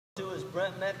is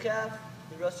Brent Metcalf.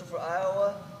 He wrestled for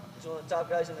Iowa. He's one of the top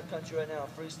guys in the country right now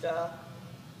in freestyle.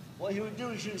 What he would do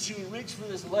is he would reach for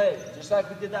this leg, just like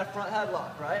we did that front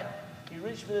headlock, right? He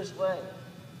reached for this leg.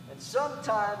 And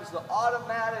sometimes the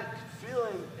automatic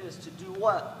feeling is to do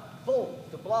what? Boom,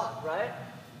 to block, right?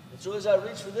 And so as I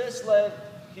reach for this leg,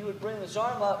 he would bring his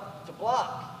arm up to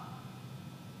block.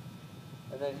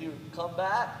 And then he would come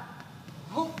back,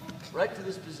 boom, right to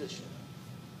this position.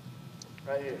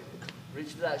 Right here. Reach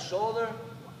for that shoulder.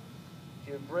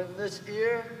 He would bring this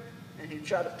ear, and he'd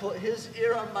try to put his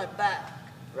ear on my back,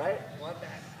 right? My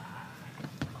back.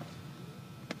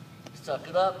 Suck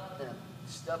it up, and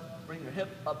step, bring your hip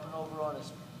up and over on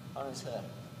his head.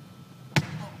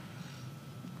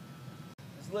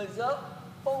 His legs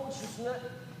up, boom, shooting it.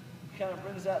 Kind of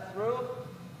brings that through.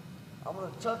 I'm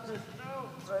gonna tuck this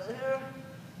through right here,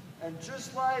 and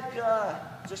just like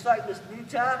this knee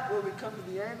tap where we come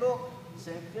to the angle,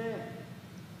 same thing.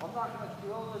 I'm not gonna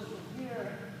throw this from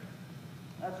here.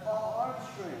 That's all arm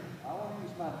strength. I want to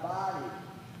use my body.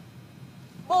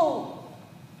 Boom!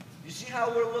 You see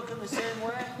how we're looking the same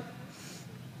way?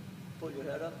 Pull your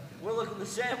head up. We're looking the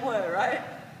same way, right?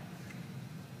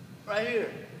 Right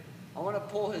here. I want to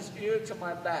pull his ear to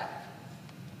my back.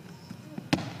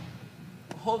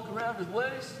 Hook around his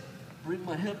waist, bring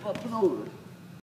my hip up and over.